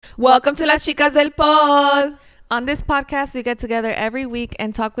Welcome to Las Chicas del Pod. On this podcast, we get together every week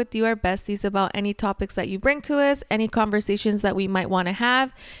and talk with you, our besties, about any topics that you bring to us, any conversations that we might want to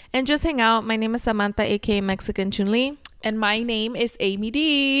have, and just hang out. My name is Samantha, aka Mexican Chun-Li. And my name is Amy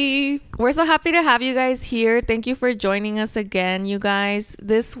D. We're so happy to have you guys here. Thank you for joining us again, you guys.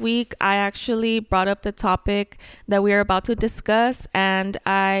 This week, I actually brought up the topic that we are about to discuss, and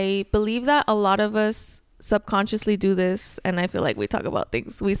I believe that a lot of us subconsciously do this, and I feel like we talk about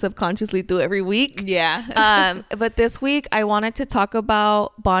things we subconsciously do every week. Yeah. But this week, I wanted to talk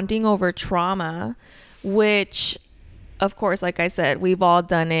about bonding over trauma, which, of course, like I said, we've all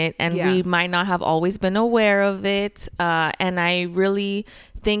done it, and we might not have always been aware of it. And I really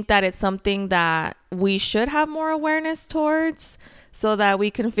think that it's something that we should have more awareness towards so that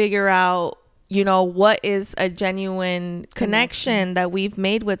we can figure out, you know, what is a genuine connection that we've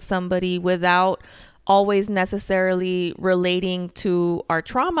made with somebody without always necessarily relating to our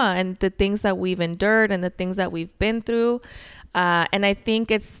trauma and the things that we've endured and the things that we've been through. And I think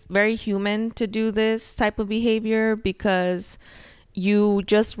it's very human to do this type of behavior because you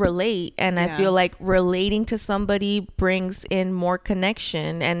just relate. And I feel like relating to somebody brings in more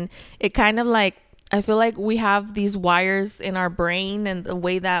connection. And it kind of like, I feel like we have these wires in our brain and the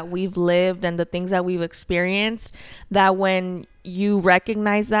way that we've lived and the things that we've experienced, that when you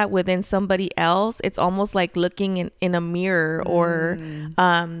recognize that within somebody else, it's almost like looking in a mirror or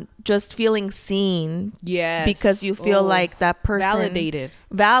just feeling seen. Yes. Because you feel like that person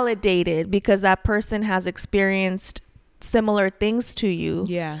validated because that person has experienced similar things to you.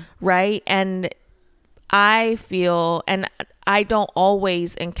 Yeah. Right. And I feel, and I don't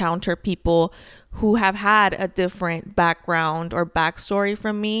always encounter people who have had a different background or backstory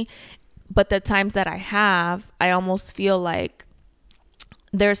from me, but the times that I have, I almost feel like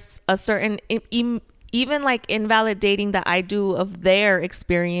there's a certain even like invalidating that I do of their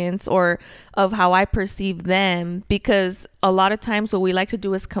experience or of how I perceive them, because a lot of times what we like to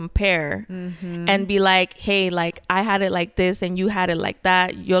do is compare and be like, hey, like I had it like this and you had it like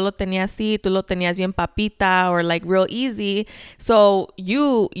that. Yo lo tenía así, tú lo tenías bien papita, or like real easy. So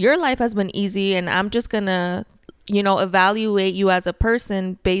your life has been easy and I'm just gonna, you know, evaluate you as a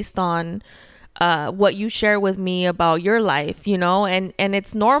person based on what you share with me about your life, you know, and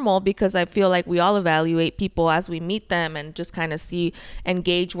it's normal because I feel like we all evaluate people as we meet them and just kind of see and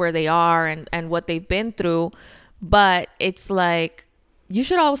gauge where they are and what they've been through. But it's like you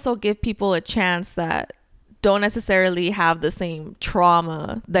should also give people a chance that don't necessarily have the same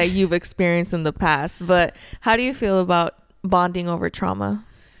trauma that you've experienced in the past. But how do you feel about bonding over trauma?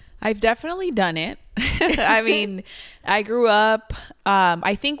 I've definitely done it. I mean, I grew up,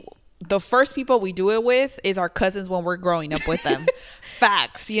 I think the first people we do it with is our cousins when we're growing up with them.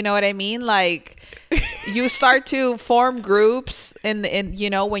 Facts. You know what I mean? Like you start to form groups in you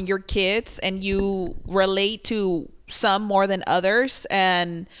know, when you're kids and you relate to some more than others,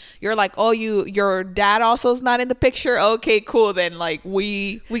 and you're like, oh, your dad also is not in the picture. Okay, cool. Then like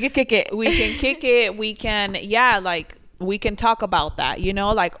we can kick it. We can kick it. We can, like, we can talk about that, you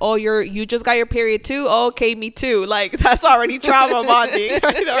know, like, oh, you just got your period too. Oh, okay, me too. Like that's already trauma bonding,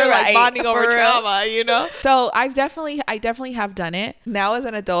 right? Or like bonding over trauma, you know? So I definitely have done it. Now as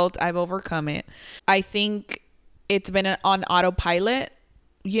an adult, I've overcome it. I think it's been on autopilot,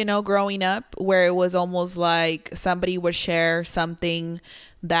 you know, growing up, where it was almost like somebody would share something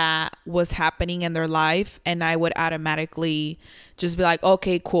that was happening in their life and I would automatically just be like,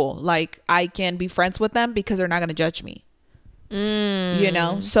 okay, cool. Like I can be friends with them because they're not going to judge me. You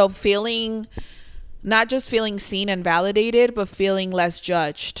know, so not just feeling seen and validated, but feeling less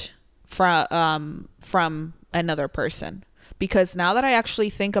judged from another person. Because now that I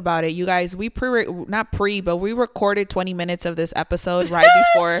actually think about it, you guys, we recorded 20 minutes of this episode right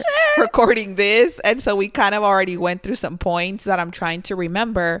before recording this. And so we kind of already went through some points that I'm trying to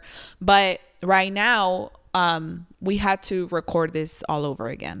remember. But right now, we had to record this all over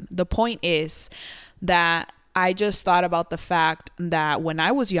again. The point is that I just thought about the fact that when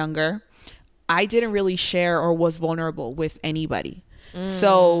I was younger, I didn't really share or was vulnerable with anybody.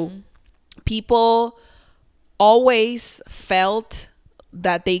 So people always felt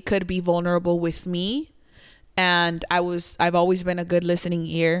that they could be vulnerable with me. And I've always been a good listening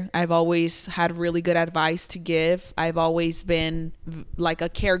ear. I've always had really good advice to give. I've always been like a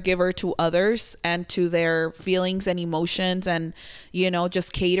caregiver to others and to their feelings and emotions, and, you know,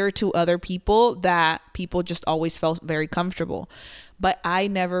 just cater to other people, that people just always felt very comfortable. But I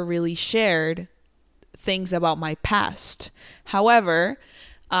never really shared things about my past. However,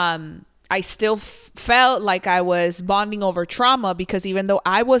 I still felt like I was bonding over trauma because even though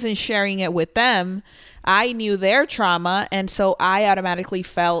I wasn't sharing it with them, I knew their trauma, and so I automatically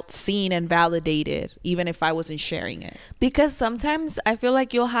felt seen and validated, even if I wasn't sharing it. Because sometimes I feel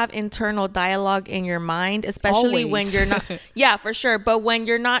like you'll have internal dialogue in your mind, especially when you're not, yeah, for sure. But when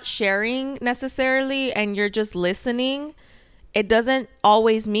you're not sharing necessarily and you're just listening, it doesn't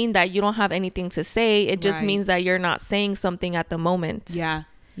always mean that you don't have anything to say. It just means that you're not saying something at the moment. Yeah.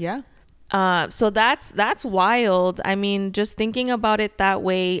 Yeah. So that's wild. I mean, just thinking about it that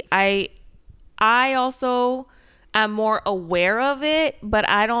way, I also am more aware of it, but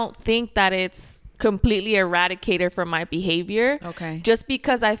I don't think that it's completely eradicated from my behavior. Okay. Just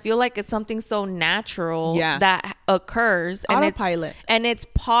because I feel like it's something so natural that occurs. Autopilot. And it's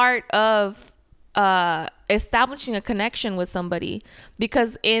part of establishing a connection with somebody,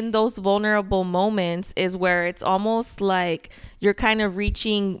 because in those vulnerable moments is where it's almost like you're kind of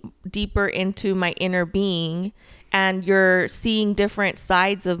reaching deeper into my inner being, and you're seeing different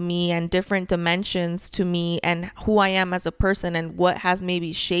sides of me and different dimensions to me and who I am as a person and what has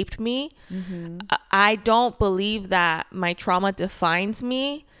maybe shaped me. Mm-hmm. I don't believe that my trauma defines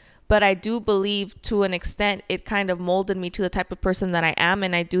me, but I do believe to an extent it kind of molded me to the type of person that I am.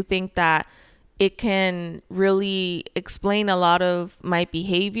 And I do think that it can really explain a lot of my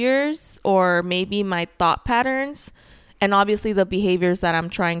behaviors or maybe my thought patterns, and obviously the behaviors that I'm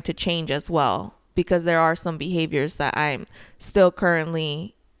trying to change as well, because there are some behaviors that I'm still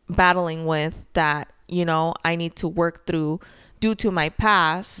currently battling with that, you know, I need to work through due to my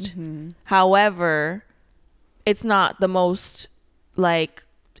past. Mm-hmm. However, it's not the most like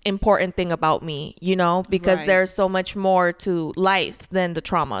important thing about me, you know, because there's so much more to life than the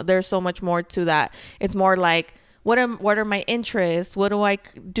trauma. There's so much more to that. It's more like, what are my interests? What do I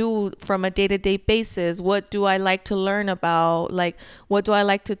do from a day-to-day basis? What do I like to learn about? Like, what do I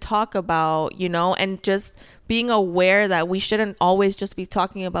like to talk about, you know? And just being aware that we shouldn't always just be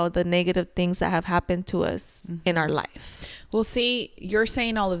talking about the negative things that have happened to us in our life. Well, see, you're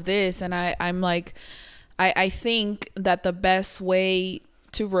saying all of this, and I'm like, I think that the best way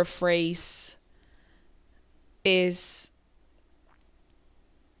to rephrase is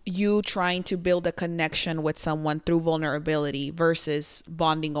you trying to build a connection with someone through vulnerability versus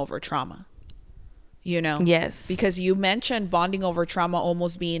bonding over trauma, you know? Yes. Because you mentioned bonding over trauma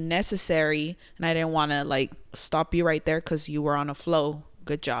almost being necessary, and I didn't want to like stop you right there because you were on a flow.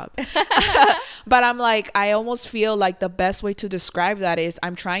 Good job. But I'm like, I almost feel like the best way to describe that is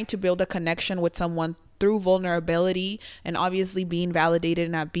I'm trying to build a connection with someone through vulnerability and obviously being validated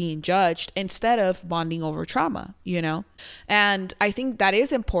and not being judged, instead of bonding over trauma, you know? And I think that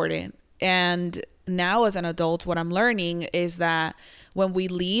is important. And now as an adult, what I'm learning is that when we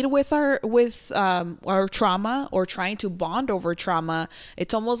lead with our trauma or trying to bond over trauma,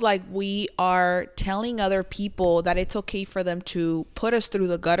 it's almost like we are telling other people that it's okay for them to put us through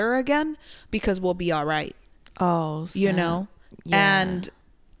the gutter again because we'll be all right. Oh, snap. You know? Yeah. And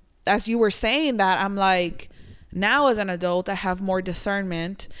as you were saying that, I'm like, now as an adult, I have more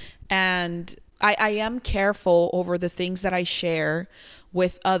discernment, and I am careful over the things that I share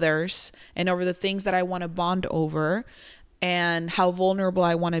with others and over the things that I want to bond over and how vulnerable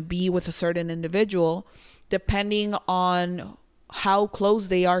I want to be with a certain individual, depending on how close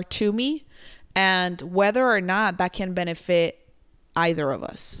they are to me and whether or not that can benefit either of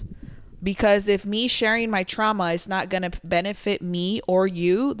us. Because if me sharing my trauma is not going to benefit me or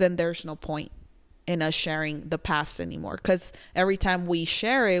you, then there's no point in us sharing the past anymore. Because every time we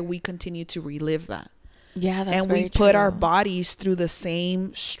share it, we continue to relive that. Yeah, that's and very we put true. our bodies through the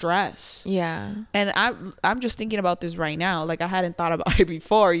same stress. Yeah. And I'm just thinking about this right now. Like, I hadn't thought about it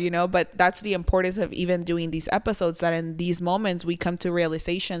before, you know, but that's the importance of even doing these episodes, that in these moments we come to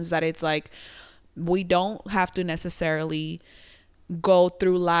realizations that it's like we don't have to necessarily go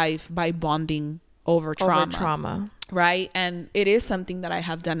through life by bonding over trauma. Right. And it is something that I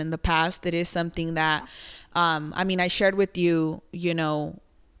have done in the past. It is something that I mean, I shared with you, you know,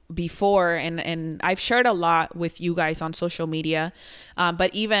 before, and I've shared a lot with you guys on social media,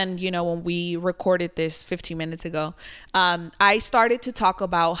 but even, you know, when we recorded this 15 minutes ago, I started to talk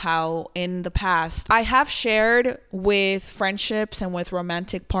about how in the past I have shared with friendships and with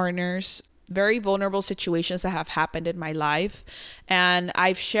romantic partners very vulnerable situations that have happened in my life, and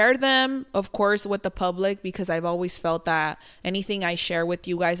I've shared them, of course, with the public, because I've always felt that anything I share with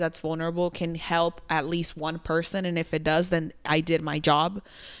you guys that's vulnerable can help at least one person, and if it does, then I did my job,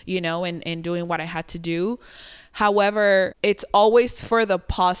 you know, in doing what I had to do. However, it's always for the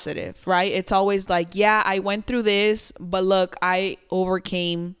positive, right? It's always like, yeah, I went through this, but look, I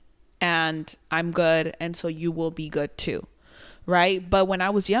overcame and I'm good, and so you will be good too. Right. But when I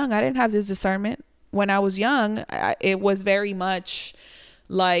was young, I didn't have this discernment. When I was young, it was very much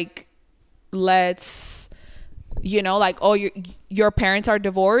like let's, like, oh, your parents are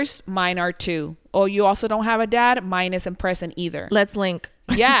divorced, mine are too. Oh, you also don't have a dad, mine isn't present either. Let's link.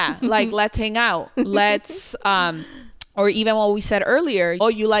 Yeah, like, let's hang out. Let's or even what we said earlier, oh,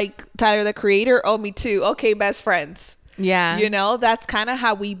 you like Tyler the Creator? Oh, me too. Okay, best friends. Yeah. That's kind of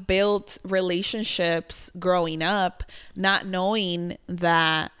how we built relationships growing up, not knowing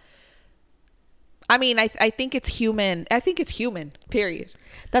that. I mean, I think it's human. I think it's human, period.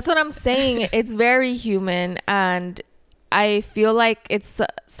 That's what I'm saying. It's very human. And I feel like it's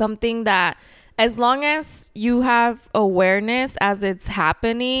something that, as long as you have awareness as it's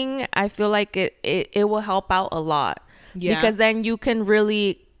happening, I feel like it will help out a lot. Yeah. Because then you can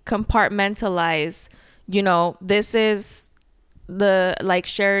really compartmentalize, this is the like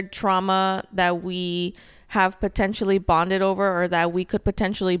shared trauma that we have potentially bonded over, or that we could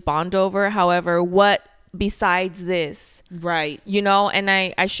potentially bond over. However, what besides this? Right. And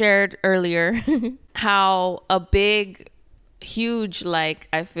I shared earlier how a big, huge, like,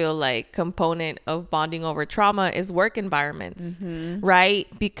 I feel like component of bonding over trauma is work environments, right?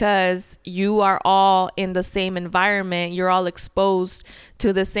 Because you are all in the same environment. You're all exposed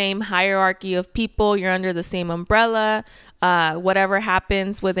to the same hierarchy of people. You're under the same umbrella. Whatever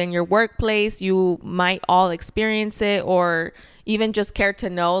happens within your workplace, you might all experience it, or even just care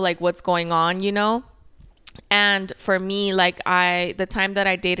to know like what's going on, And for me, like, the time that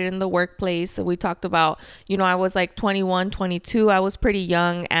I dated in the workplace, we talked about, I was like 21, 22. I was pretty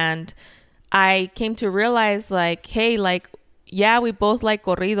young, and I came to realize, like, hey, like, yeah, we both like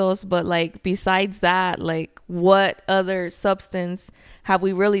corridos, but like, besides that, like, what other substance have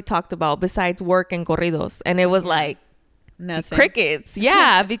we really talked about besides work and corridos? And it was like nothing. Crickets.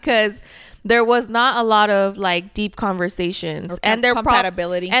 Yeah, because there was not a lot of like deep conversations, and there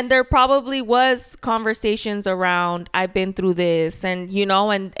compatibility, and there probably was conversations around, I've been through this, and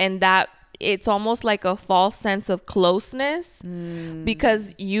and that it's almost like a false sense of closeness,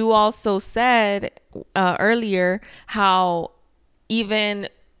 because you also said earlier how even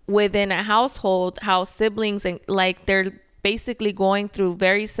within a household, how siblings and like they're basically going through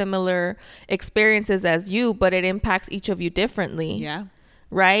very similar experiences as you, but it impacts each of you differently. Yeah.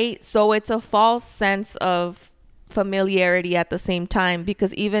 Right? So it's a false sense of familiarity at the same time,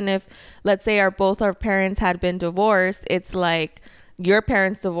 because even if, let's say, both our parents had been divorced, it's like your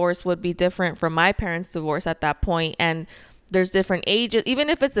parents' divorce would be different from my parents' divorce at that point. And there's different ages, even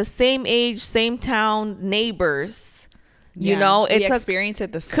if it's the same age, same town, neighbors, it's we experience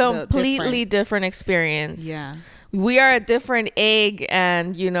it completely different experience. Yeah. We are a different egg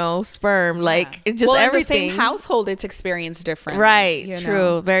and, sperm. Yeah. Like, it just everything. In the same household, it's experienced differently. Right.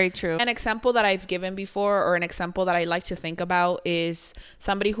 True. Very true. An example that I've given before, or an example that I like to think about, is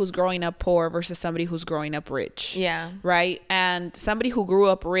somebody who's growing up poor versus somebody who's growing up rich. Yeah. Right. And somebody who grew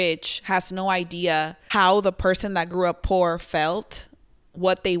up rich has no idea how the person that grew up poor felt,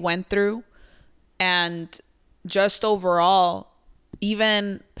 what they went through, and just overall,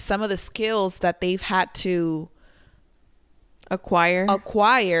 even some of the skills that they've had to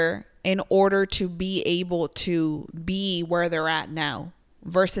acquire in order to be able to be where they're at now,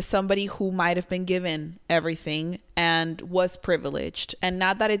 versus somebody who might have been given everything and was privileged. And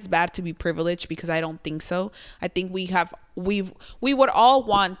not that it's bad to be privileged, because I don't think so. I think we would all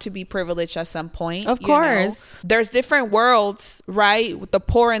want to be privileged at some point. Of course. There's different worlds, right? With the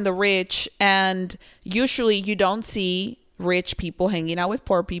poor and the rich. And usually you don't see rich people hanging out with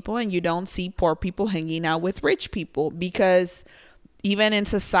poor people, and you don't see poor people hanging out with rich people, because even in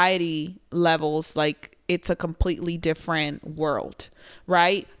society levels, like, it's a completely different world,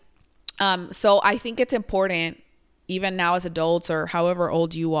 right? So I think it's important, even now as adults, or however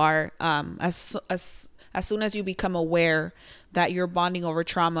old you are, as soon as you become aware that you're bonding over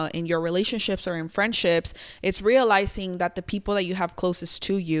trauma in your relationships or in friendships, it's realizing that the people that you have closest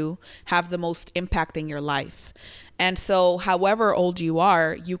to you have the most impact in your life. And so however old you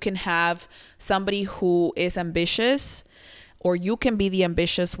are, you can have somebody who is ambitious, or you can be the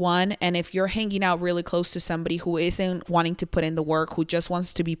ambitious one. And if you're hanging out really close to somebody who isn't wanting to put in the work, who just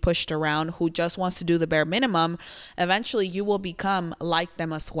wants to be pushed around, who just wants to do the bare minimum, eventually you will become like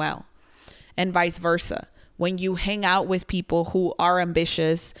them as well. And vice versa. When you hang out with people who are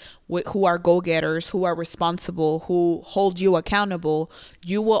ambitious, who are go-getters, who are responsible, who hold you accountable,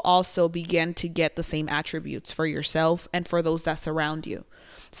 you will also begin to get the same attributes for yourself and for those that surround you.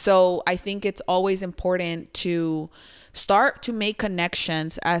 So I think it's always important to start to make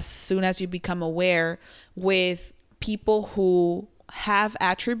connections as soon as you become aware with people who have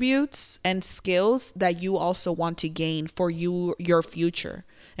attributes and skills that you also want to gain for your future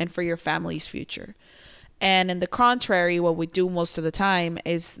and for your family's future. And in the contrary, what we do most of the time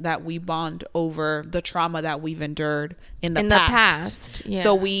is that we bond over the trauma that we've endured in the past. Yeah.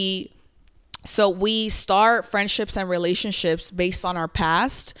 So we start friendships and relationships based on our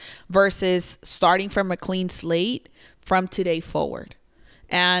past versus starting from a clean slate from today forward.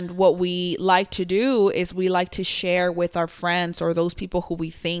 And what we like to do is we like to share with our friends or those people who we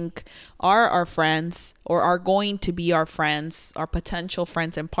think are our friends or are going to be our friends, our potential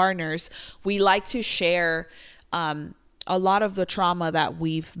friends and partners. We like to share a lot of the trauma that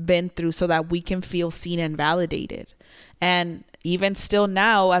we've been through so that we can feel seen and validated. And even still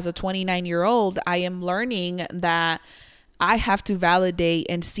now, as a 29-year-old, I am learning that I have to validate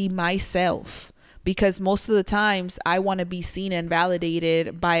and see myself. Because most of the times I want to be seen and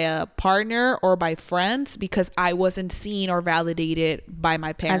validated by a partner or by friends because I wasn't seen or validated by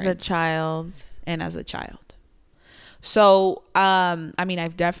my parents. As a child. And as a child. So, I mean,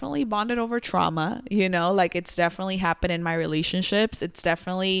 I've definitely bonded over trauma, you know, like it's definitely happened in my relationships. It's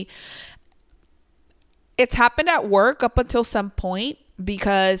happened at work up until some point,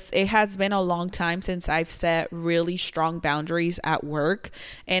 because it has been a long time since I've set really strong boundaries at work,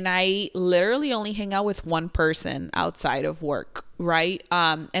 and I literally only hang out with one person outside of work, right?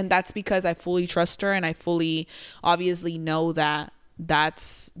 And that's because I fully trust her, and I fully obviously know that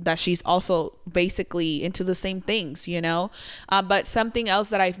she's also basically into the same things, you know? But something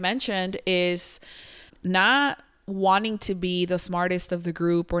else that I've mentioned is not wanting to be the smartest of the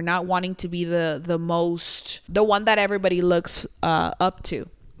group or not wanting to be the one that everybody looks up to.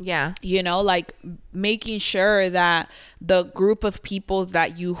 Yeah. You know, like making sure that the group of people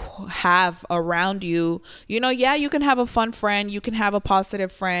that you have around you, you know, yeah, you can have a fun friend, you can have a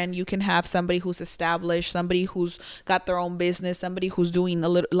positive friend, you can have somebody who's established, somebody who's got their own business, somebody who's doing a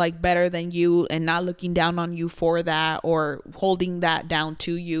little like better than you and not looking down on you for that or holding that down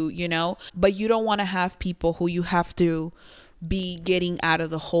to you, you know, but you don't want to have people who you have to be getting out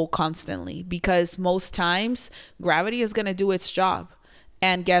of the hole constantly, because most times gravity is going to do its job.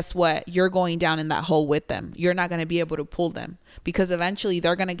 And guess what? You're going down in that hole with them. You're not going to be able to pull them, because eventually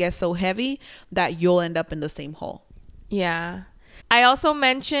they're going to get so heavy that you'll end up in the same hole. Yeah. I also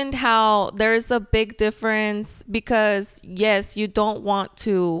mentioned how there's a big difference, because yes, you don't want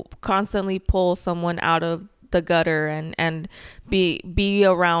to constantly pull someone out of the gutter and be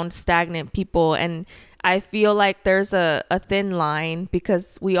around stagnant people. And I feel like there's a thin line,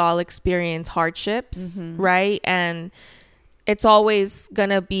 because we all experience hardships, right? And it's always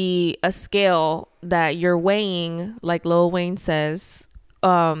gonna be a scale that you're weighing, like Lil Wayne says,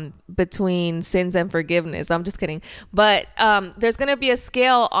 between sins and forgiveness. I'm just kidding. But there's gonna be a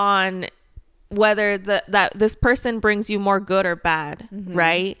scale on whether that this person brings you more good or bad,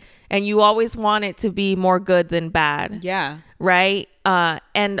 right? And you always want it to be more good than bad. Yeah. Right?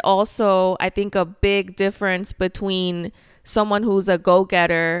 And also, I think a big difference between someone who's a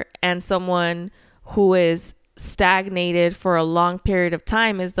go-getter and someone who is stagnated for a long period of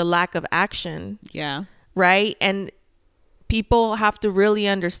time is the lack of action. Yeah. Right? And people have to really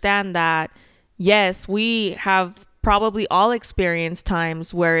understand that, yes, we have probably all experienced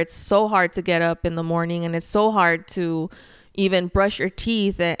times where it's so hard to get up in the morning and it's so hard to even brush your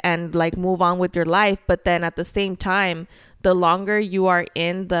teeth and like move on with your life. But then at the same time, the longer you are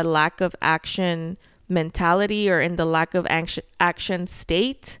in the lack of action mentality or in the lack of action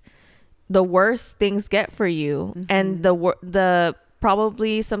state, the worse things get for you. And the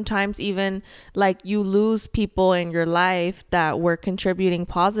probably sometimes even like you lose people in your life that were contributing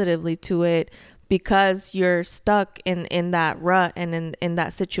positively to it, because you're stuck in that rut and in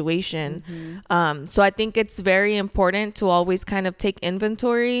that situation. So I think it's very important to always kind of take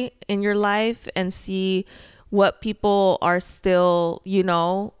inventory in your life and see what people are still, you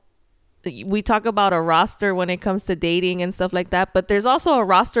know. We talk about a roster when it comes to dating and stuff like that, but there's also a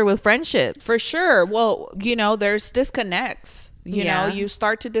roster with friendships. For sure. Well, you know, there's disconnects. You know, you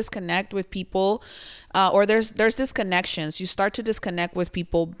start to disconnect with people, or there's disconnections. You start to disconnect with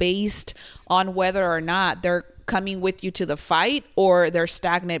people based on whether or not they're coming with you to the fight or they're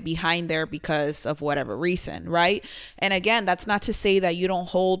stagnant behind there because of whatever reason, right? And again, that's not to say that you don't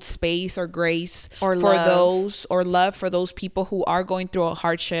hold space or grace or for those, or love for those people who are going through a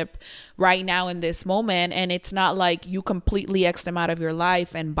hardship right now in this moment. And it's not like you completely X them out of your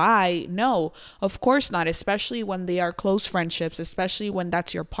life and bye. No, of course not. Especially when they are close friendships, especially when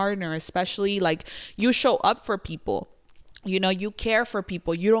that's your partner, especially like you show up for people. You know, you care for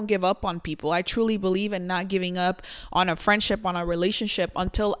people. You don't give up on people. I truly believe in not giving up on a friendship, on a relationship,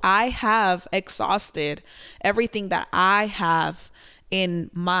 until I have exhausted everything that I have in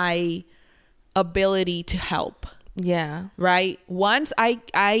my ability to help. Yeah. Right. Once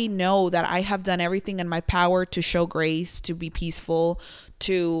I know that I have done everything in my power to show grace, to be peaceful,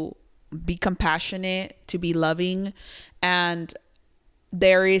 to be compassionate, to be loving, and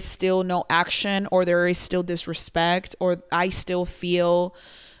there is still no action, or there is still disrespect, or I still feel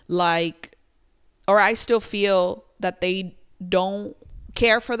like, or I still feel that they don't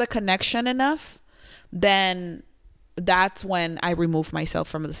care for the connection enough, then that's when I remove myself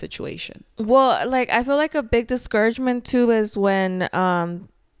from the situation. Well, like, I feel like a big discouragement too is when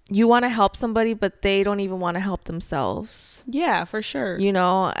you want to help somebody, but they don't even want to help themselves. Yeah, for sure. You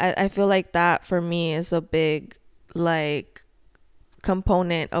know, I feel like that for me is a big, like,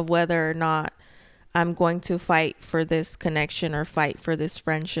 component of whether or not I'm going to fight for this connection or fight for this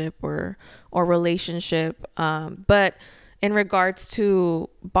friendship or relationship. But in regards to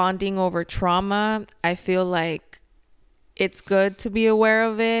bonding over trauma, I feel like it's good to be aware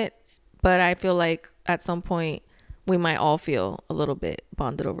of it, but I feel like at some point we might all feel a little bit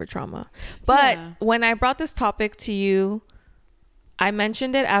bonded over trauma. But when I brought this topic to you, I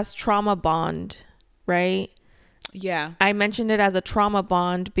mentioned it as trauma bond, right? Yeah. I mentioned it as a trauma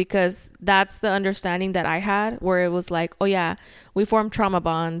bond because that's the understanding that I had, where it was like, oh yeah, we form trauma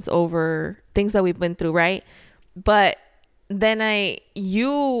bonds over things that we've been through, right? But then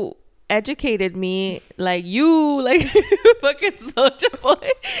you educated me, like fucking Soulja Boy.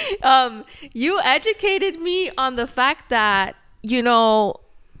 You educated me on the fact that, you know,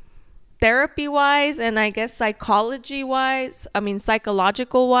 therapy wise, and I guess psychological wise,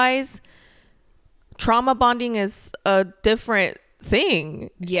 trauma bonding is a different thing.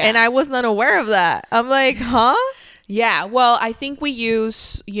 Yeah. And I was not aware of that. I'm like, huh? Yeah. Well, I think we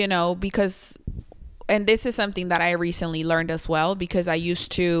use, you know, because, and this is something that I recently learned as well, because I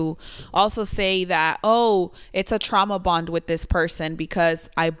used to also say that, oh, it's a trauma bond with this person because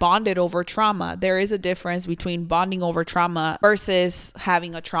I bonded over trauma. There is a difference between bonding over trauma versus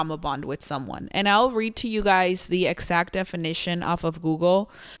having a trauma bond with someone. And I'll read to you guys the exact definition off of Google.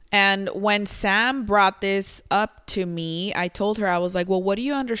 And when Sam brought this up to me, I told her, I was like, well, what do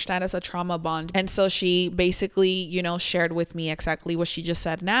you understand as a trauma bond? And so she basically, you know, shared with me exactly what she just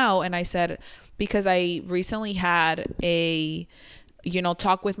said now. And I said, because I recently had a, you know,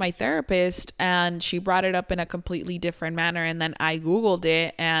 talk with my therapist, and she brought it up in a completely different manner. And then I Googled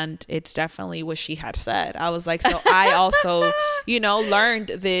it, and it's definitely what she had said. I was like, so I also, you know, learned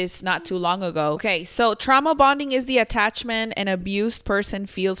this not too long ago. Okay, so trauma bonding is the attachment an abused person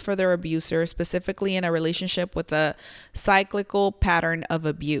feels for their abuser, specifically in a relationship with a cyclical pattern of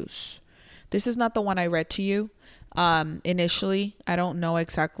abuse. This is not the one I read to you initially. I don't know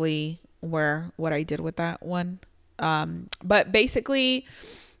exactly what I did with that one. But basically,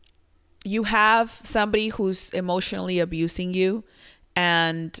 you have somebody who's emotionally abusing you,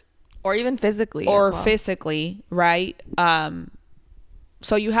 or even physically, physically, right?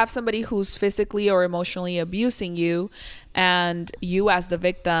 So you have somebody who's physically or emotionally abusing you, and you as the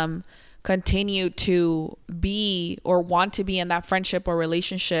victim continue to be or want to be in that friendship or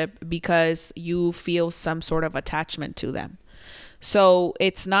relationship because you feel some sort of attachment to them. So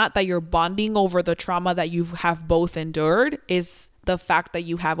it's not that you're bonding over the trauma that you have both endured, is the fact that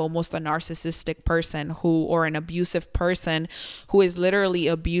you have almost a narcissistic person or an abusive person who is literally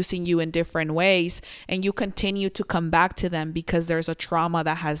abusing you in different ways, and you continue to come back to them because there's a trauma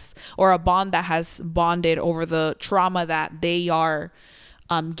that has, or a bond that has bonded over the trauma that they are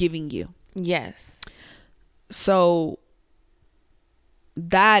giving you. Yes. So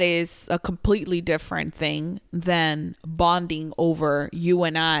that is a completely different thing than bonding over you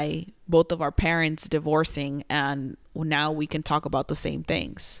and I, both of our parents divorcing, and now we can talk about the same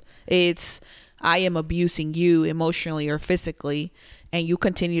things. It's, I am abusing you emotionally or physically, and you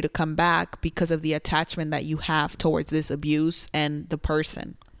continue to come back because of the attachment that you have towards this abuse and the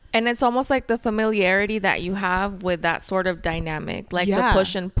person. And it's almost like the familiarity that you have with that sort of dynamic, like the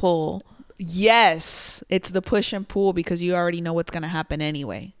push and pull. Yes, it's the push and pull because you already know what's going to happen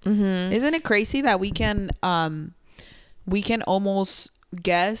anyway. Mm-hmm. Isn't it crazy that we can almost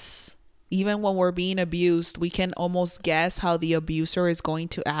guess, even when we're being abused, we can almost guess how the abuser is going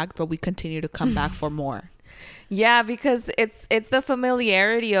to act, but we continue to come back for more. Yeah, because it's the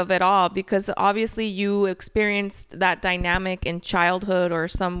familiarity of it all, because obviously you experienced that dynamic in childhood or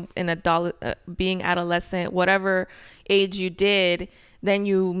being adolescent, whatever age you did. Then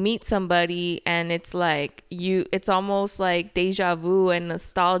you meet somebody and it's like it's almost like deja vu and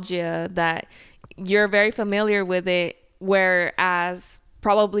nostalgia that you're very familiar with it, whereas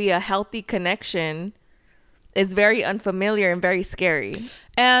probably a healthy connection is very unfamiliar and very scary.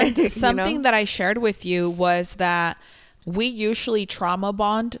 And something that I shared with you was that we usually trauma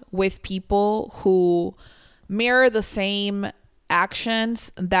bond with people who mirror the same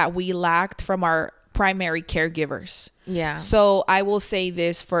actions that we lacked from our primary caregivers. Yeah. So I will say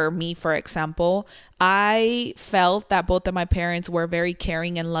this for me, for example, I felt that both of my parents were very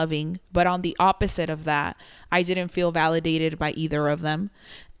caring and loving, but on the opposite of that, I didn't feel validated by either of them,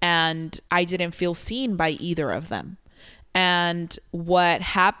 and I didn't feel seen by either of them. And what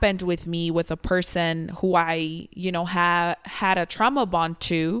happened with me with a person who I, had a trauma bond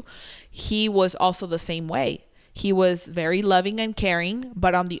to, he was also the same way. He was very loving and caring,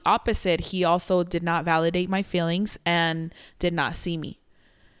 but on the opposite, he also did not validate my feelings and did not see me.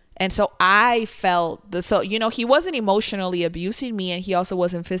 And so I felt he wasn't emotionally abusing me and he also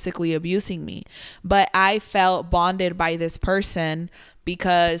wasn't physically abusing me, but I felt bonded by this person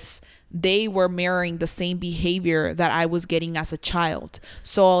because they were mirroring the same behavior that I was getting as a child.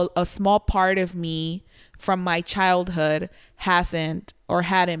 So a small part of me from my childhood hadn't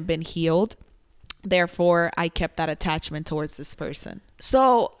been healed. Therefore, I kept that attachment towards this person.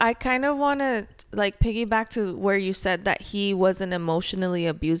 So I kind of want to piggyback to where you said that he wasn't emotionally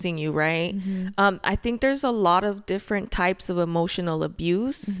abusing you, right? Mm-hmm. I think there's a lot of different types of emotional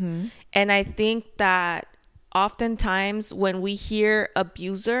abuse. Mm-hmm. And I think that oftentimes when we hear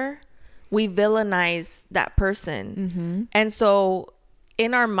abuser, we villainize that person. Mm-hmm. And so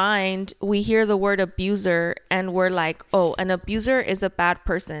in our mind, we hear the word abuser and we're like, oh, an abuser is a bad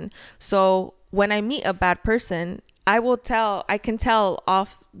person. So when I meet a bad person, I can tell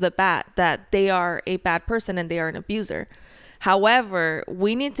off the bat that they are a bad person and they are an abuser. However,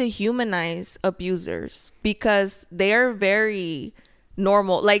 we need to humanize abusers because they are very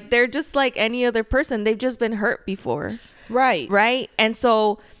normal. Like, they're just like any other person. They've just been hurt before. Right. And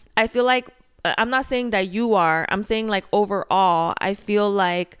so I feel like, I'm not saying that you are, I'm saying like overall, I feel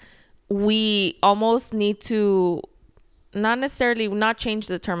like we almost need to not change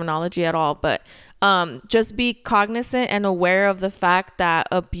the terminology at all, but just be cognizant and aware of the fact that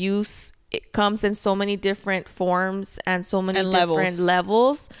abuse, it comes in so many different forms and so many different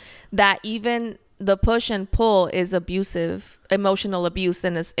levels that even the push and pull is abusive, emotional abuse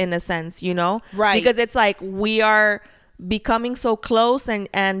in a sense, right? Because it's like we are becoming so close and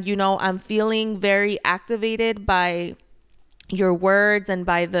I'm feeling very activated by your words and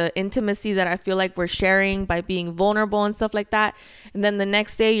by the intimacy that I feel like we're sharing by being vulnerable and stuff like that. And then the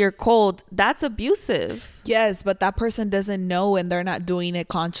next day you're cold. That's abusive. Yes, but that person doesn't know and they're not doing it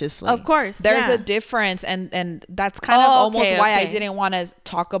consciously. Of course. There's a difference. And that's kind of almost why I didn't want to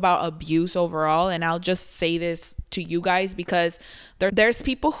talk about abuse overall. And I'll just say this to you guys because there's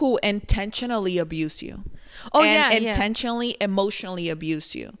people who intentionally abuse you. Intentionally emotionally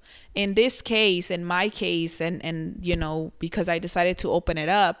abuse you. In this case, in my case, and because I decided to open it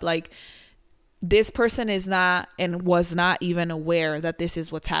up, like, this person is not and was not even aware that this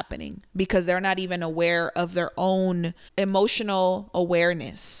is what's happening because they're not even aware of their own emotional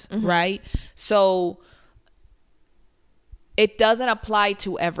awareness, mm-hmm. right? So it doesn't apply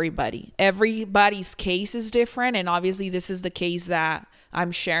to everybody. Everybody's case is different, and obviously this is the case that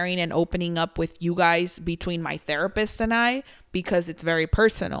I'm sharing and opening up with you guys between my therapist and I because it's very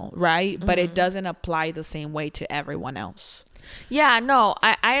personal, right? Mm-hmm. But it doesn't apply the same way to everyone else. Yeah, no,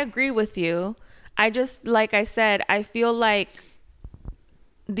 I agree with you. I just, like I said, I feel like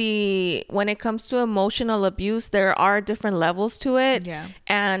when it comes to emotional abuse, there are different levels to it. Yeah.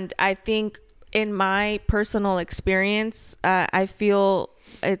 And I think in my personal experience, I feel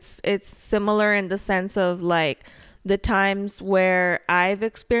it's similar in the sense of like, the times where I've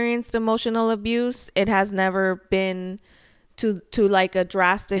experienced emotional abuse, it has never been to like a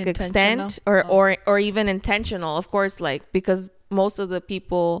drastic extent or even intentional, of course, like, because most of the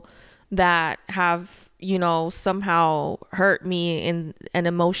people that have, somehow hurt me in an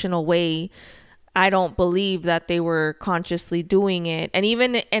emotional way, I don't believe that they were consciously doing it.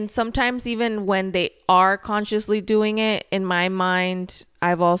 And sometimes even when they are consciously doing it, in my mind,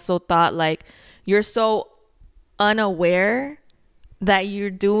 I've also thought like, you're so unaware that you're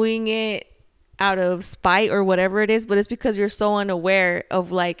doing it out of spite or whatever it is, but it's because you're so unaware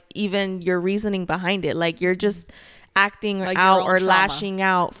of like even your reasoning behind it. Like, you're just acting like out or lashing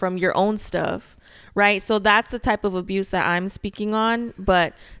out from your own stuff, right? So that's the type of abuse that I'm speaking on.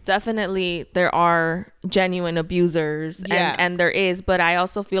 But definitely there are genuine abusers, and there is, but I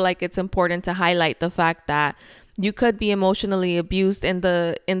also feel like it's important to highlight the fact that you could be emotionally abused in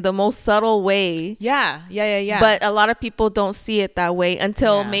the most subtle way. Yeah. But a lot of people don't see it that way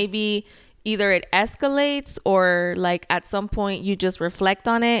until maybe either it escalates or like at some point you just reflect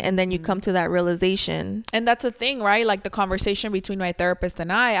on it and then you come to that realization. And that's a thing, right? Like the conversation between my therapist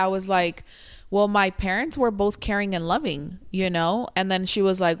and I was like, well, my parents were both caring and loving, And then she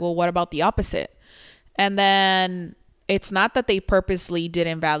was like, well, what about the opposite? And then it's not that they purposely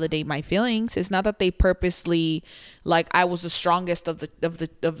didn't validate my feelings. It's not that they purposely, like, I was the strongest of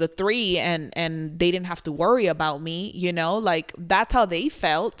the three and they didn't have to worry about me, you know, like that's how they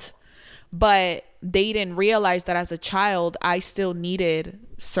felt. But they didn't realize that as a child, I still needed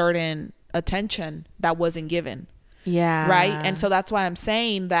certain attention that wasn't given. Yeah. Right. And so that's why I'm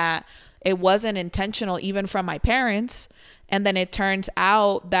saying that it wasn't intentional, even from my parents. And then it turns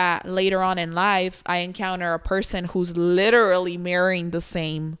out that later on in life, I encounter a person who's literally mirroring the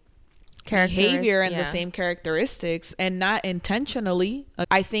same behavior and the same characteristics, and not intentionally.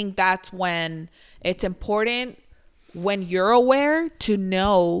 I think that's when it's important, when you're aware, to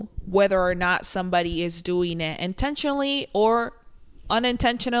know whether or not somebody is doing it intentionally or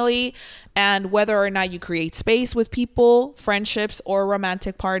unintentionally, and whether or not you create space with people, friendships or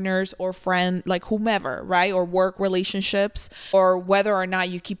romantic partners or friend, like whomever, right? Or work relationships, or whether or not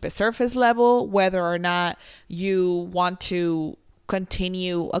you keep it surface level, whether or not you want to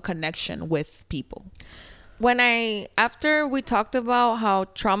continue a connection with people. After we talked about how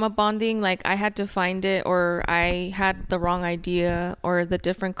trauma bonding, like I had to find it, or I had the wrong idea or the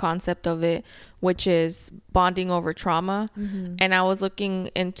different concept of it, which is bonding over trauma. Mm-hmm. And I was looking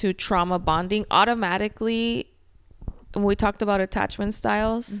into trauma bonding. Automatically, when we talked about attachment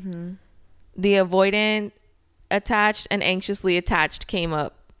styles, mm-hmm. the avoidant attached and anxiously attached came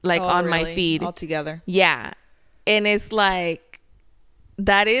up like on my feed. All together. Yeah. And it's like,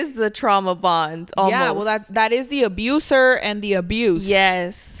 that is the trauma bond almost. Yeah, well that is the abuser and the abused.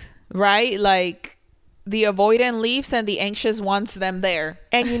 Yes. Right? Like the avoidant leaves and the anxious wants them there.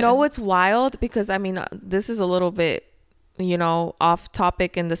 And you know what's wild? Because I mean, this is a little bit, you know, off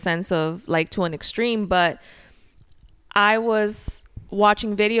topic in the sense of like to an extreme, but I was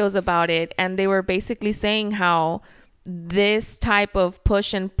watching videos about it and they were basically saying how this type of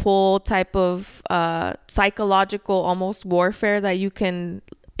push and pull type of psychological almost warfare that you can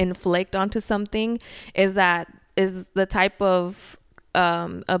inflict onto something is the type of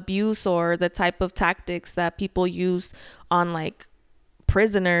abuse or the type of tactics that people use on like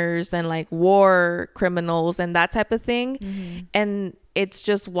prisoners and like war criminals and that type of thing. Mm-hmm. And it's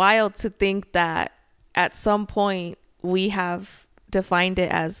just wild to think that at some point we have defined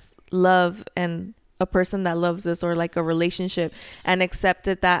it as love and a person that loves us, or like a relationship, and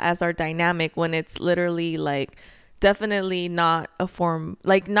accepted that as our dynamic, when it's literally like definitely not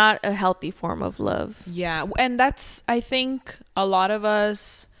a healthy form of love. Yeah. And that's, I think a lot of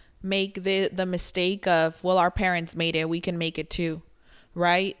us make the mistake of, well, our parents made it, we can make it too,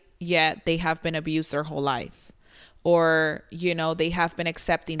 right? Yet they have been abused their whole life. Or, you know, they have been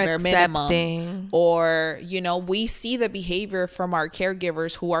accepting bare minimum. Or, you know, we see the behavior from our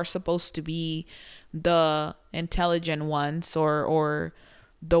caregivers who are supposed to be the intelligent ones, or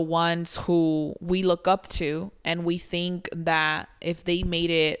the ones who we look up to, and we think that if they made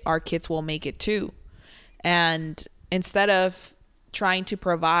it, our kids will make it too. And instead of trying to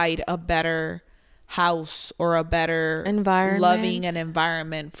provide a better house or a better loving and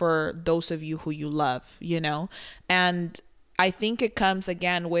environment for those of you who you love, you know. And I think it comes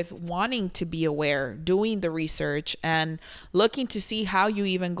again with wanting to be aware, doing the research, and looking to see how you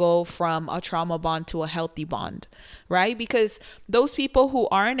even go from a trauma bond to a healthy bond, right? Because those people who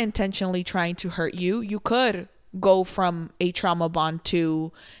aren't intentionally trying to hurt you, you could go from a trauma bond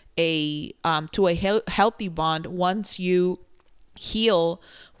to a healthy bond once you heal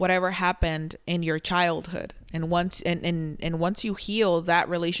whatever happened in your childhood. And once you heal that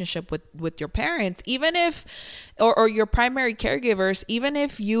relationship with your parents, even if or your primary caregivers, even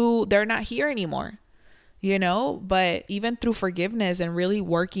if they're not here anymore, you know, but even through forgiveness and really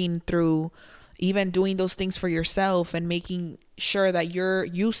working through even doing those things for yourself and making sure that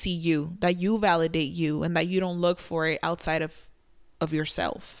you see you, that you validate you, and that you don't look for it outside of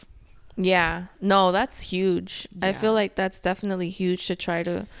yourself. Yeah, no, that's huge. Yeah. I feel like that's definitely huge to try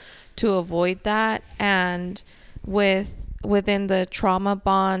to avoid that. And within the trauma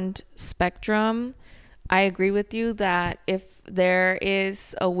bond spectrum, I agree with you that if there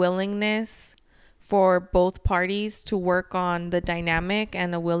is a willingness for both parties to work on the dynamic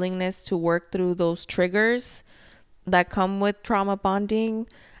and a willingness to work through those triggers that come with trauma bonding,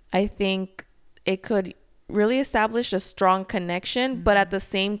 I think it could really establish a strong connection. Mm-hmm. But at the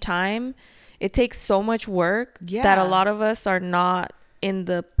same time, it takes so much work that a lot of us are not in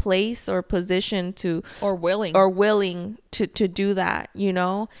the place or position to or willing to do that, you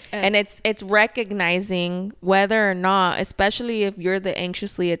know. And it's recognizing whether or not, especially if you're the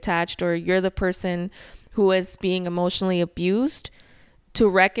anxiously attached or you're the person who is being emotionally abused, to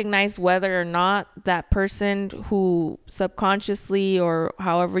recognize whether or not that person who subconsciously or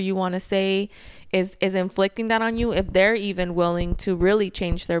however you want to say is inflicting that on you, if they're even willing to really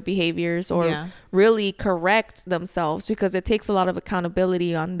change their behaviors or really correct themselves, because it takes a lot of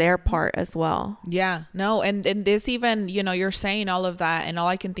accountability on their part as well. Yeah, no. And this even, you know, you're saying all of that, and all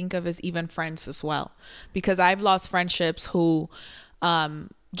I can think of is even friends as well, because I've lost friendships who,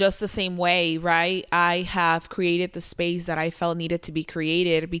 just the same way, right? I have created the space that I felt needed to be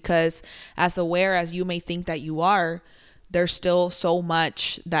created, because as aware as you may think that you are, there's still so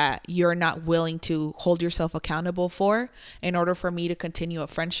much that you're not willing to hold yourself accountable for in order for me to continue a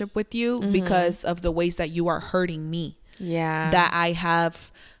friendship with you, because of the ways that you are hurting me. Yeah. That I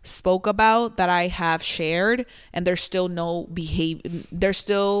have spoke about, that I have shared, and there's still no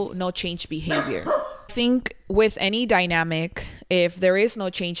change behavior. I think with any dynamic, if there is no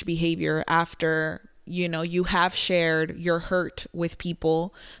change behavior after, you know, you have shared your hurt with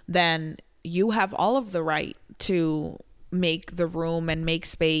people, then you have all of the right to make the room and make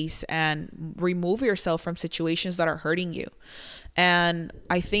space and remove yourself from situations that are hurting you. And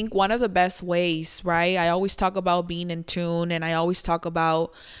I think one of the best ways, right? I always talk about being in tune, and I always talk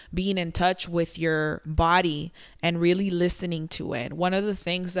about being in touch with your body and really listening to it. One of the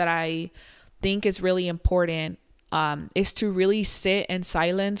things that I think is really important is to really sit in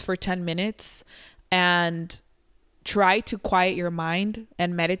silence for 10 minutes and try to quiet your mind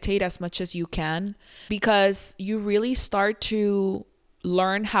and meditate as much as you can, because you really start to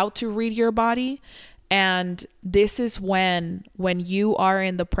learn how to read your body. And this is when you are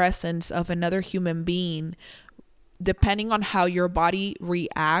in the presence of another human being, depending on how your body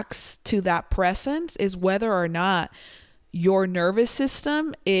reacts to that presence is whether or not your nervous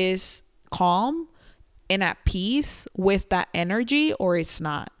system is calm and at peace with that energy or it's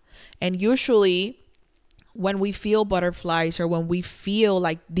not. And usually when we feel butterflies, or when we feel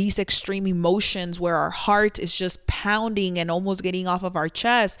like these extreme emotions where our heart is just pounding and almost getting off of our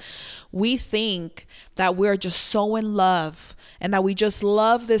chest, we think that we're just so in love and that we just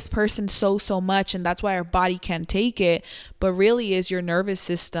love this person so much, and that's why our body can't take it. But really is your nervous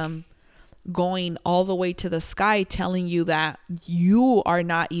system going all the way to the sky, telling you that you are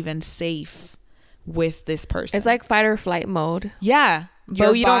not even safe with this person. It's like fight or flight mode. Yeah.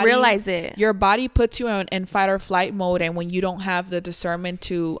 But you don't realize it. Your body puts you in fight or flight mode. And when you don't have the discernment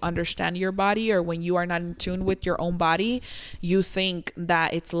to understand your body, or when you are not in tune with your own body, you think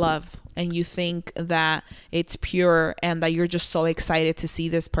that it's love, and you think that it's pure, and that you're just so excited to see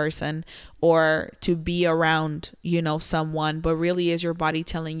this person or to be around, you know, someone. But really is your body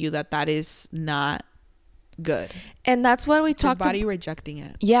telling you that that is not good. And that's what we talked about. Your body rejecting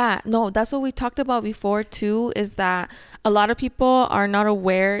it. Yeah, no, that's what we talked about before too, is that a lot of people are not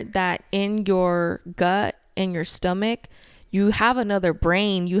aware that in your gut, in your stomach, you have another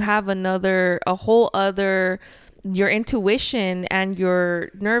brain, you have a whole other, your intuition and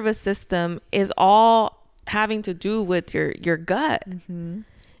your nervous system is all having to do with your gut.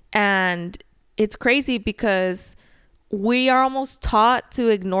 And it's crazy because we are almost taught to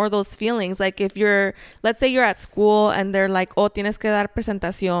ignore those feelings. Like if let's say you're at school and they're like, oh, tienes que dar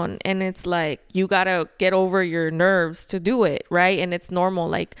presentación. And it's like, you got to get over your nerves to do it, right? And it's normal.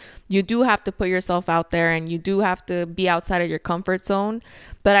 Like you do have to put yourself out there, and you do have to be outside of your comfort zone.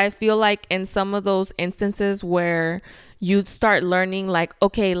 But I feel like in some of those instances where you start learning like,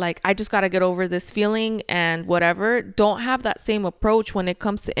 okay, like I just got to get over this feeling and whatever, don't have that same approach when it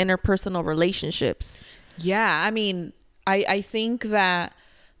comes to interpersonal relationships. Yeah, I mean, I think that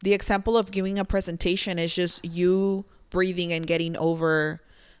the example of giving a presentation is just you breathing and getting over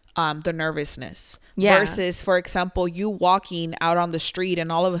the nervousness. Yeah. Versus, for example, you walking out on the street and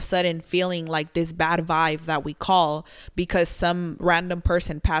all of a sudden feeling like this bad vibe that we call because some random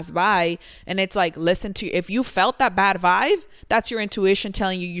person passed by, and it's like, listen to, if you felt that bad vibe, that's your intuition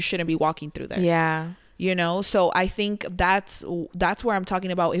telling you shouldn't be walking through there. Yeah. You know, so I think that's where I'm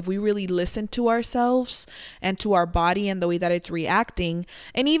talking about. If we really listen to ourselves and to our body and the way that it's reacting,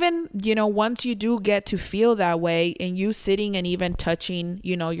 and even, you know, once you do get to feel that way, and you sitting and even touching,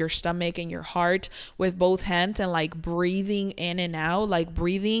 you know, your stomach and your heart with both hands and like breathing in and out, like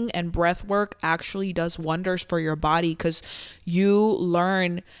breathing and breath work actually does wonders for your body, because you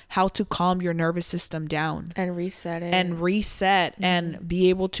learn how to calm your nervous system down and reset it and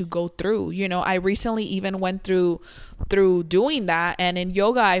be able to go through. You know, I recently even went through doing that, and in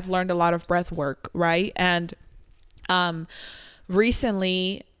yoga I've learned a lot of breath work, right? And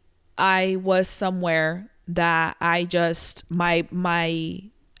recently I was somewhere that I just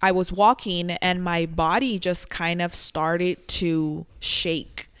I was walking and my body just kind of started to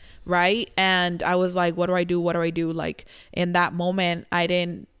shake right? And I was like, what do I do? What do I do? Like in that moment, I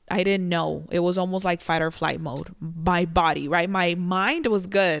didn't know. It was almost like fight or flight mode. My body, right? My mind was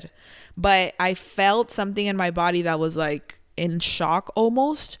good, but I felt something in my body that was like in shock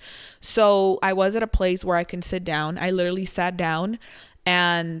almost. So I was at a place where I can sit down. I literally sat down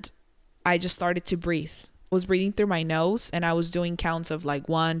and I just started to breathe. I was breathing through my nose and I was doing counts of like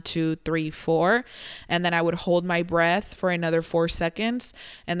 1, 2, 3, 4. And then I would hold my breath for another 4 seconds.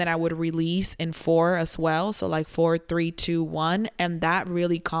 And then I would release in 4 as well. So like 4, 3, 2, 1. And that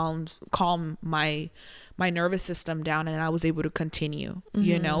really calmed my nervous system down and I was able to continue,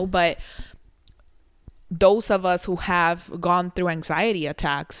 you know. But those of us who have gone through anxiety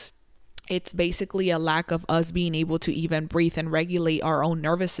attacks, it's basically a lack of us being able to even breathe and regulate our own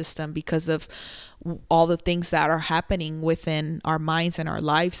nervous system because of all the things that are happening within our minds and our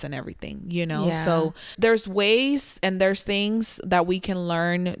lives and everything, you know. Yeah. So there's ways and there's things that we can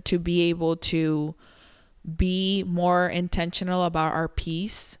learn to be able to be more intentional about our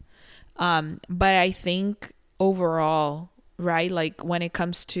peace. But I think overall, right, like when it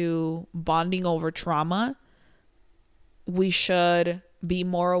comes to bonding over trauma, we should be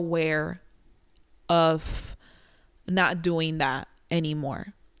more aware of not doing that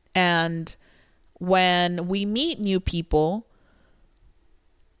anymore. And when we meet new people,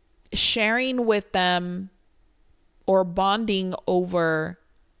 sharing with them or bonding over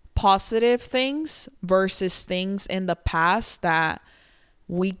positive things versus things in the past that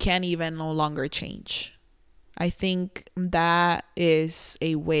we can't even no longer change. I think that is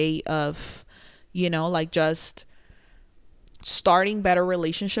a way of, you know, like just starting better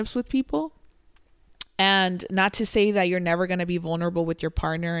relationships with people. And not to say that you're never going to be vulnerable with your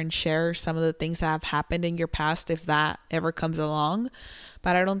partner and share some of the things that have happened in your past if that ever comes along.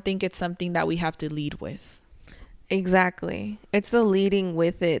 But I don't think it's something that we have to lead with. Exactly. It's the leading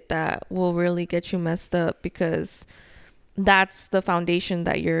with it that will really get you messed up, because that's the foundation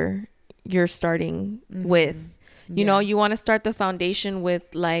that you're starting with. You know, you want to start the foundation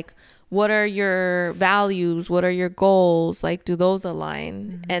with like, what are your values? What are your goals? Like, do those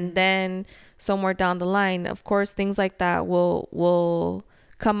align? And then somewhere down the line, of course, things like that will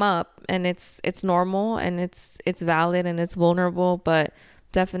come up, and it's normal and it's valid and it's vulnerable, but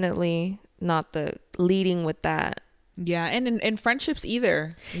definitely not the leading with that. Yeah, and in friendships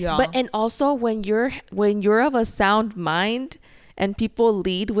either. Yeah. But and also when you're of a sound mind and people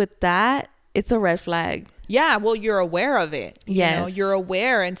lead with that, it's a red flag. Yeah, well, you're aware of it. Yes. You know, you're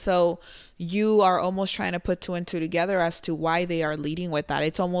aware. And so you are almost trying to put 2 and 2 together as to why they are leading with that.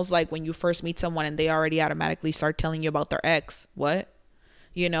 It's almost like when you first meet someone and they already automatically start telling you about their ex. What?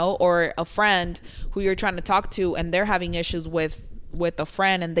 You know, or a friend who you're trying to talk to and they're having issues with a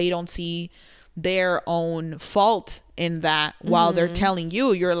friend and they don't see their own fault in that while they're telling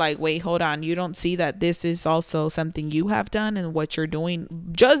you. You're like, wait, hold on, you don't see that this is also something you have done and what you're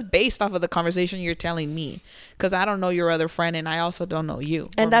doing just based off of the conversation you're telling me, because I don't know your other friend and I also don't know you.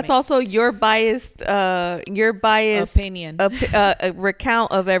 And that's also your biased opinion,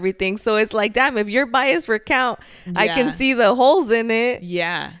 recount of everything. So it's like, damn, if your biased recount, I can see the holes in it.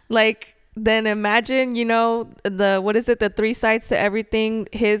 Yeah. Like, then imagine, you know, the 3 sides to everything,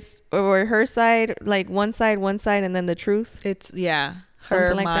 his or her side, like one side, and then the truth. It's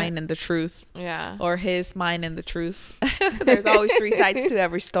her like mine that. and the truth. Yeah. Or his mine and the truth. There's always 3 sides to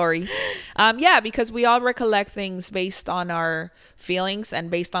every story. Because we all recollect things based on our feelings and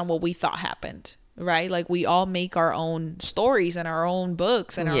based on what we thought happened. Right? Like we all make our own stories and our own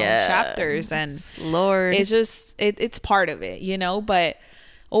books and our own chapters, and Lord, it's just it's part of it, you know. But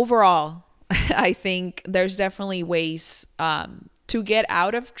overall, I think there's definitely ways to get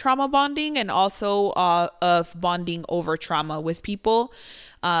out of trauma bonding and also of bonding over trauma with people.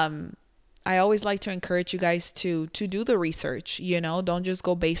 I always like to encourage you guys to do the research, you know, don't just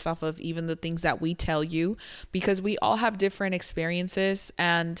go based off of even the things that we tell you, because we all have different experiences,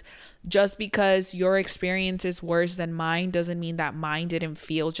 and just because your experience is worse than mine doesn't mean that mine didn't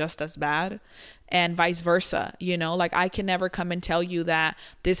feel just as bad, and vice versa. You know, like I can never come and tell you that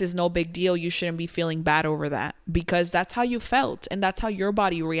this is no big deal, you shouldn't be feeling bad over that, because that's how you felt and that's how your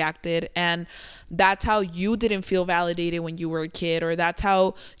body reacted, and that's how you didn't feel validated when you were a kid, or that's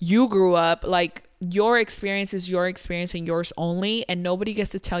how you grew up. Like your experience is your experience and yours only, and nobody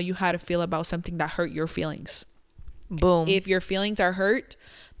gets to tell you how to feel about something that hurt your feelings. Boom. If your feelings are hurt,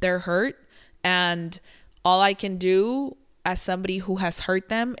 they're hurt, and all I can do as somebody who has hurt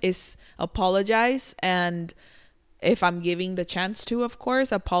them is apologize, and if I'm giving the chance to, of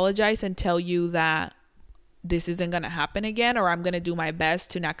course, apologize and tell you that this isn't going to happen again, or I'm going to do my best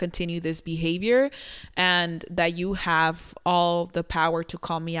to not continue this behavior, and that you have all the power to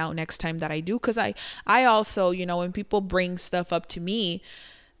call me out next time that I do. Because I also, you know, when people bring stuff up to me,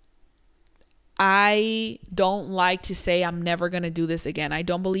 I don't like to say I'm never going to do this again. I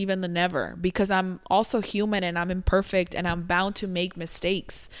don't believe in the never, because I'm also human and I'm imperfect and I'm bound to make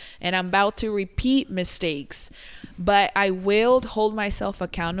mistakes and I'm bound to repeat mistakes. But I will hold myself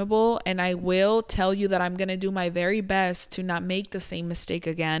accountable, and I will tell you that I'm going to do my very best to not make the same mistake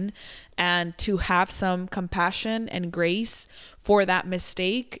again, and to have some compassion and grace for that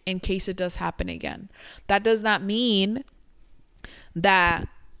mistake in case it does happen again. That does not mean that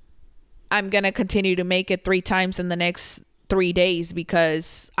I'm going to continue to make it 3 times in the next 3 days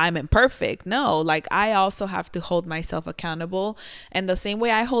because I'm imperfect. No, like I also have to hold myself accountable. And the same way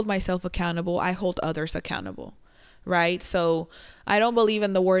I hold myself accountable, I hold others accountable. Right? So I don't believe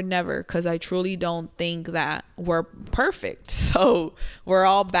in the word never, because I truly don't think that we're perfect. So we're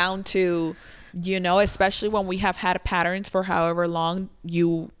all bound to, you know, especially when we have had patterns for however long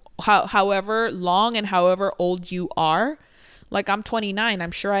and however old you are. Like, I'm 29.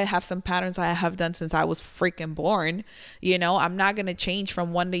 I'm sure I have some patterns I have done since I was freaking born. You know, I'm not going to change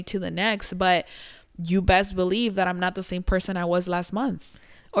from one day to the next, but you best believe that I'm not the same person I was last month.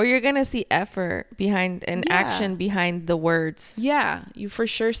 Or you're going to see effort behind and action behind the words. Yeah, you for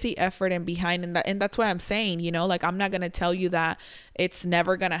sure see effort and behind, and that's why I'm saying, you know, like, I'm not going to tell you that it's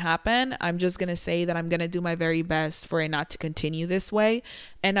never going to happen. I'm just going to say that I'm going to do my very best for it not to continue this way.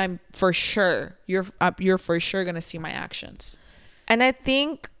 And I'm for sure, you're for sure going to see my actions. And I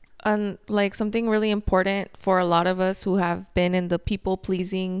think like something really important for a lot of us who have been in the people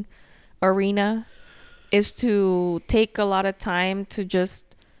pleasing arena is to take a lot of time to just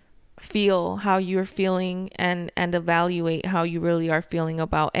feel how you're feeling and evaluate how you really are feeling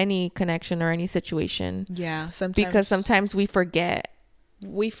about any connection or any situation. Yeah, because sometimes we forget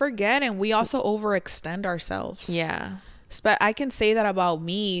and we also overextend ourselves. Yeah. But I can say that about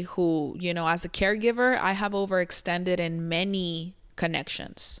me, who, you know, as a caregiver, I have overextended in many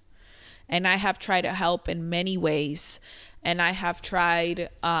connections, and I have tried to help in many ways, and I have tried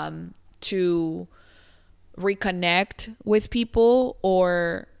to reconnect with people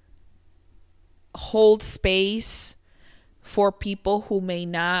or hold space for people who may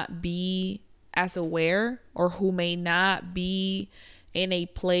not be as aware, or who may not be in a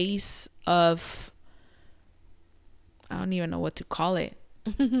place of, I don't even know what to call it.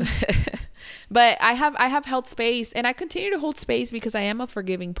 But I have held space, and I continue to hold space because I am a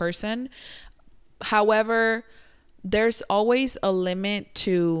forgiving person. However, there's always a limit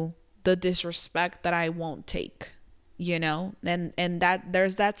to the disrespect that I won't take, you know, and that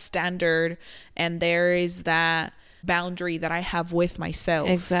there's that standard, and there is that boundary that I have with myself.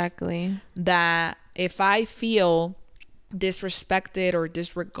 Exactly. That if I feel disrespected or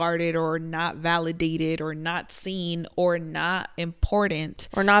disregarded or not validated or not seen or not important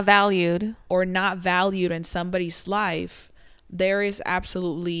or not valued in somebody's life, there is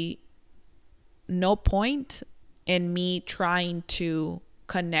absolutely no point in me trying to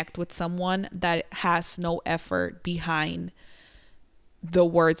connect with someone that has no effort behind the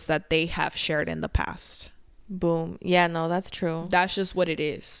words that they have shared in the past. Boom. Yeah, no, that's true. That's just what it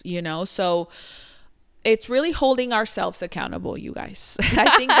is, you know? So it's really holding ourselves accountable, you guys.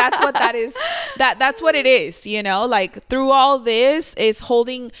 I think that's what that is. That's what it is, you know, like through all this is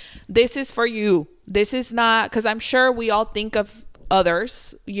holding, this is for you. This is not, because I'm sure we all think of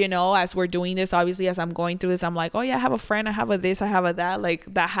others, you know, as we're doing this. Obviously, as I'm going through this, I'm like, oh yeah, I have a friend, I have a this, I have a that, like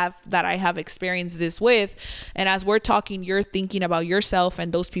that I have experienced this with. And as we're talking, you're thinking about yourself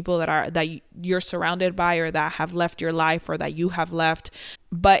and those people that you're surrounded by, or that have left your life, or that you have left.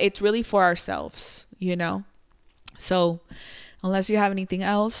 But it's really for ourselves, you know. So unless you have anything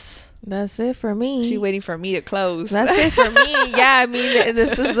else, that's it for me. She's waiting for me to close. That's it for me. Yeah, I mean,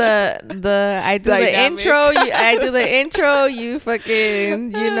 this is the I do Dynamic. The intro. I do the intro. You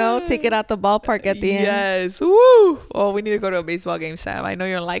fucking, you know, take it out the ballpark at the end. Yes. Woo. Oh, we need to go to a baseball game, Sam. I know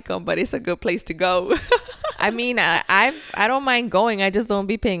you don't like them, but it's a good place to go. I mean, I don't mind going. I just don't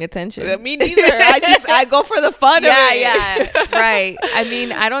be paying attention. Me neither. I go for the fun of it. Yeah, right. I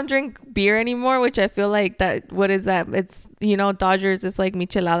mean, I don't drink beer anymore, which I feel like that. What is that? It's, you know, Dodgers. It's like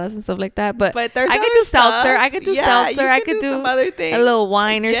micheladas and stuff like that. But there's I could do seltzer. I could do seltzer. I could do some other things. A little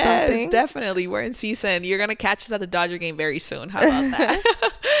wine or something. Yes, definitely. We're in season. You're gonna catch us at the Dodger game very soon. How about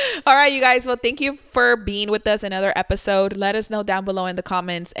that? All right, you guys. Well, thank you for being with us. Another episode. Let us know down below in the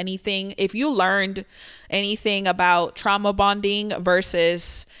comments anything, if you learned anything about trauma bonding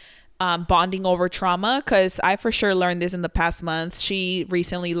versus bonding over trauma, because I for sure learned this in the past month. She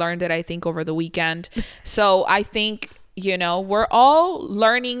recently learned it, I think, over the weekend. So I think, you know, we're all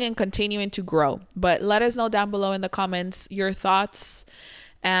learning and continuing to grow. But let us know down below in the comments your thoughts.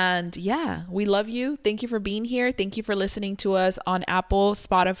 And yeah, we love you. Thank you for being here. Thank you for listening to us on Apple,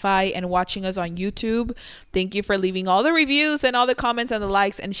 Spotify, and watching us on YouTube. Thank you for leaving all the reviews and all the comments and the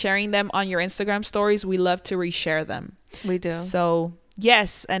likes and sharing them on your Instagram stories. We love to reshare them. We do. So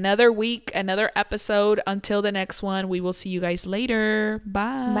yes, another week, another episode. Until the next one, we will see you guys later.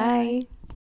 Bye. Bye.